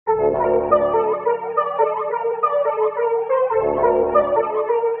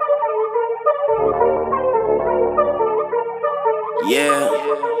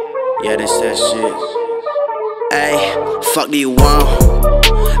Yeah, that's that shit. Ayy, fuck do you want?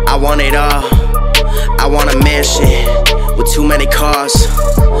 I want it all. I want a mansion with too many cars.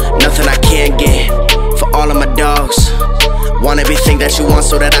 Nothing I can't get for all of my dogs. Want everything that you want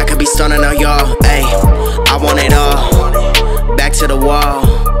so that I could be stunning on y'all. Ayy, I want it all. Back to the wall.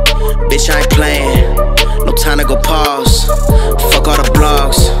 Bitch, I ain't playing. No time to go pause. Fuck all the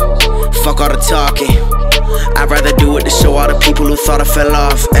blogs. Fuck all the talking. I'd rather do it to show all the people who thought I fell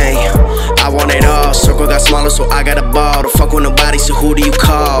off. Ayy, I want it all. Circle got smaller, so I got a ball. To fuck with nobody, so who do you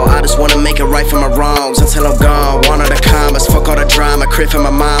call? I just wanna make it right for my wrongs until I'm gone. One of the commas, fuck all the drama. Crib for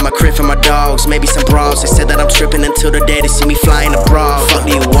my mom, a crib for my dogs. Maybe some bras. They said that I'm tripping until the day they see me flying abroad. Fuck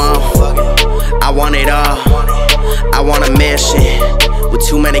do you want? I want it all. I want a mansion with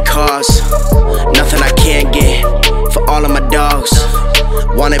too many cars. Nothing I can't get for all of my dogs.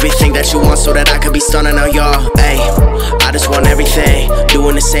 Want everything that you want so that I could be stunning on y'all. Ayy, I just want everything.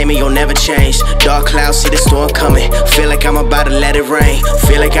 Doing the same and you'll never change. Dark clouds, see the storm coming. Feel like I'm about to let it rain.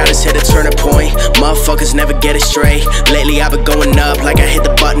 Feel like I just hit a turning point. Motherfuckers never get it straight. Lately I've been going up like I hit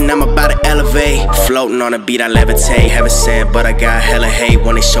the button, I'm about to elevate. Floating on a beat, I levitate. Heaven sent, but I got hella hate.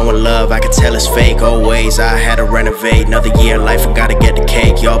 When they showing love, I can tell it's fake. Always, I had to renovate. Another year of life, I gotta get the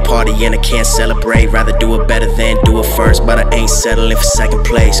cake. Y'all partying, I can't celebrate. Rather do it better than do it first. But I ain't settling for second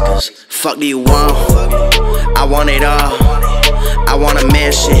place. Cause fuck do you want? I want it all. I want a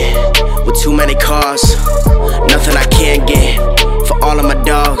mansion with too many cars. Nothing I can't get for all of my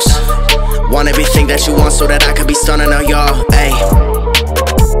dogs. Want everything that you want so that I could be stunning on y'all. Ayy.